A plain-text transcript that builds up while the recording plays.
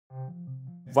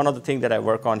One of the things that I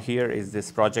work on here is this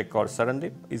project called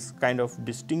Serendip, is kind of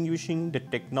distinguishing the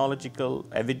technological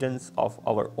evidence of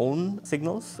our own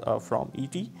signals from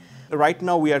ET. Right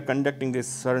now we are conducting this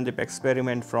Serendip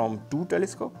experiment from two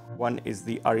telescopes. One is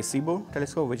the Arecibo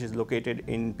telescope, which is located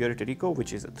in Puerto Rico,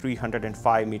 which is a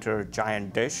 305-meter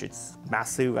giant dish. It's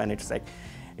massive and it's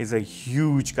a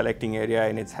huge collecting area,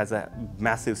 and it has a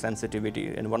massive sensitivity,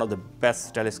 and one of the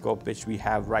best telescopes which we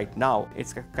have right now.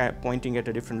 It's kind of pointing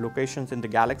at different locations in the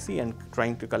galaxy and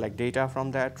trying to collect data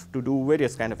from that to do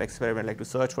various kind of experiments, like to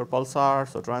search for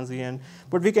pulsars or transient,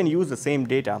 but we can use the same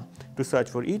data to search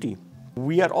for ET.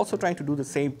 We are also trying to do the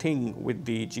same thing with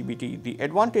the GBT. The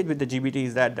advantage with the GBT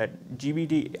is that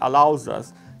GBT allows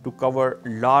us to cover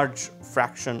large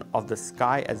fraction of the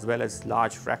sky as well as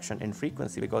large fraction in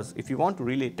frequency, because if you want to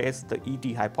really test the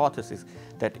ET hypothesis,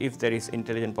 that if there is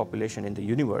intelligent population in the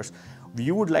universe,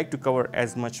 we would like to cover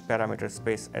as much parameter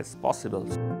space as possible.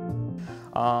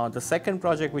 The second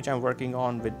project which I'm working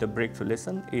on with the Breakthrough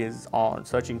Listen is on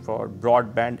searching for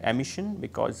broadband emission,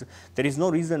 because there is no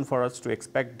reason for us to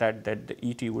expect that the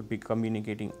ET would be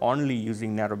communicating only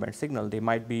using narrowband signal. They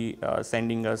might be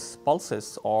sending us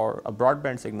pulses or a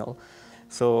broadband signal.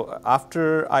 So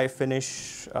after I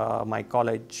finished my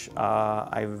college,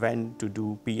 I went to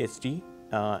do PhD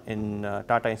in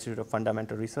Tata Institute of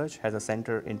Fundamental Research, has a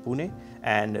center in Pune,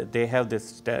 and they have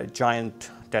this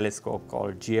giant telescope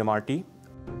called GMRT.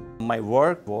 My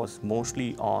work was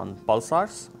mostly on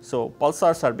pulsars. So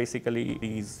pulsars are basically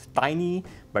these tiny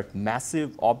but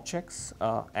massive objects,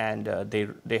 and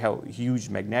they have huge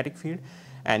magnetic field.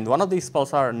 And one of these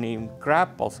pulsars, named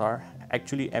Crab pulsar,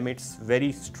 actually emits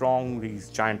very strong these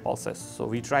giant pulses. So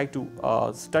we try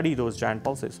to study those giant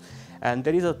pulses. And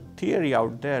there is a theory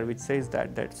out there which says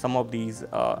that some of these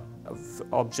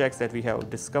objects that we have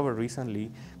discovered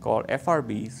recently, called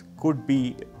FRBs, could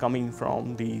be coming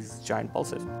from these giant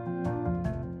pulses.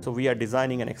 So we are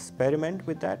designing an experiment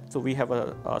with that. So we have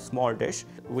a small dish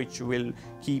which will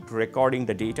keep recording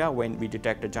the data when we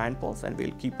detect a giant pulse, and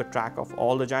we'll keep a track of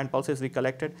all the giant pulses we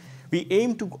collected. We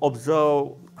aim to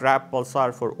observe Crab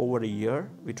pulsar for over a year.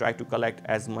 We try to collect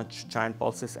as much giant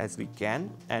pulses as we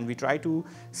can, and we try to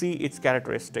see its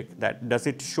characteristic, that does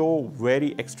it show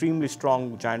very extremely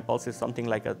strong giant pulses, something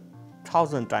like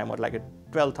 1,000 times or like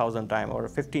 12,000 times or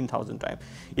 15,000 times.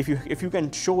 If you can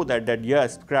show that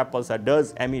yes, Crab pulsar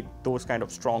does emit those kind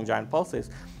of strong giant pulses,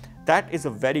 that is a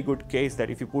very good case that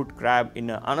if you put Crab in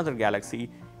another galaxy,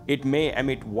 it may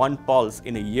emit one pulse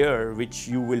in a year, which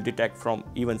you will detect from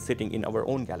even sitting in our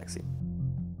own galaxy.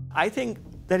 I think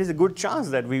there is a good chance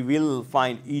that we will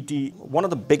find ET. One of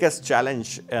the biggest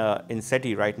challenge in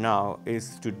SETI right now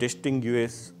is to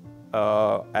distinguish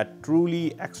a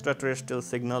truly extraterrestrial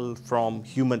signal from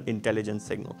human intelligence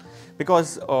signal.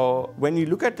 Because when you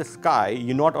look at the sky,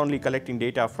 you're not only collecting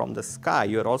data from the sky,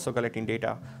 you're also collecting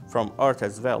data from Earth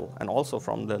as well, and also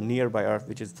from the nearby Earth,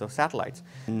 which is the satellites.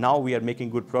 Now we are making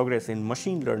good progress in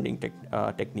machine learning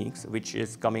techniques, which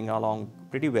is coming along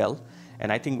pretty well.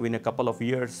 And I think in a couple of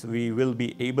years, we will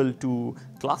be able to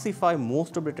classify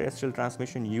most of the terrestrial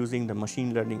transmission using the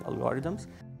machine learning algorithms.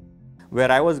 Where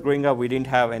I was growing up, we didn't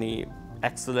have any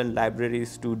excellent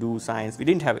libraries to do science. We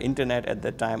didn't have internet at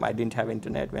that time. I didn't have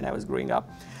internet when I was growing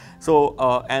up. So,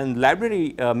 and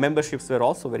library memberships were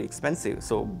also very expensive.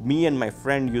 So me and my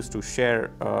friend used to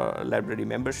share library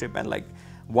membership, and like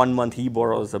 1 month he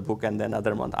borrows a book, and then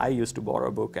other month I used to borrow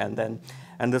a book. And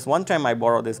this one time I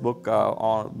borrowed this book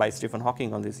by Stephen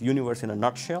Hawking on this universe in a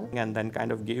nutshell, and then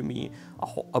kind of gave me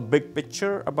a big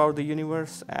picture about the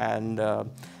universe and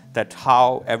that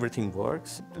how everything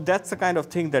works. That's the kind of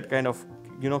thing that kind of,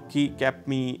 kept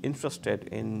me interested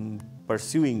in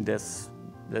pursuing this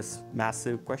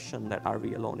massive question, that are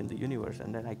we alone in the universe?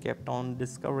 And then I kept on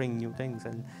discovering new things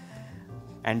and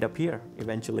end up here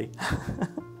eventually.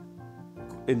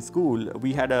 In school,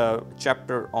 we had a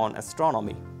chapter on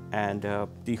astronomy, and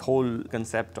the whole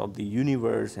concept of the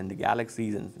universe and the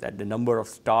galaxies and that the number of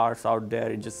stars out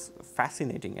there is just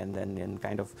fascinating. And then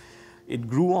kind of it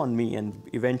grew on me, and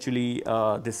eventually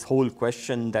this whole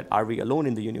question that are we alone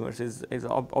in the universe is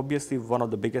obviously one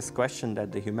of the biggest questions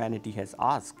that the humanity has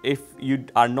asked. If you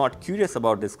are not curious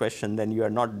about this question, then you are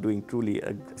not doing truly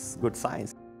a good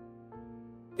science.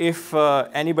 If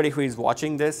anybody who is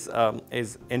watching this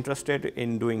is interested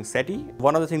in doing SETI,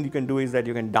 one of the things you can do is that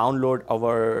you can download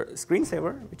our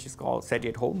screensaver, which is called SETI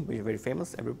at Home, which is very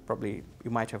famous. Probably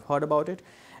you might have heard about it.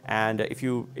 And if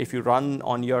you run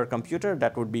on your computer,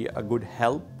 that would be a good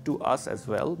help to us as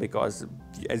well, because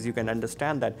as you can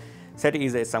understand that SETI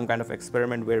is some kind of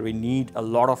experiment where we need a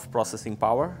lot of processing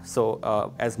power. So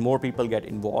as more people get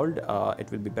involved,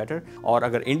 it will be better. और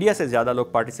अगर India से ज़्यादा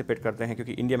लोग participate करते हैं,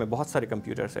 क्योंकि India में बहुत सारे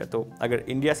कंप्यूटर्स हैं, तो अगर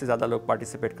इंडिया से ज़्यादा लोग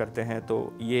पार्टिसिपेट करते हैं तो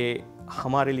ये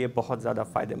हमारे लिए बहुत ज़्यादा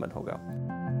फ़ायदेमंद होगा.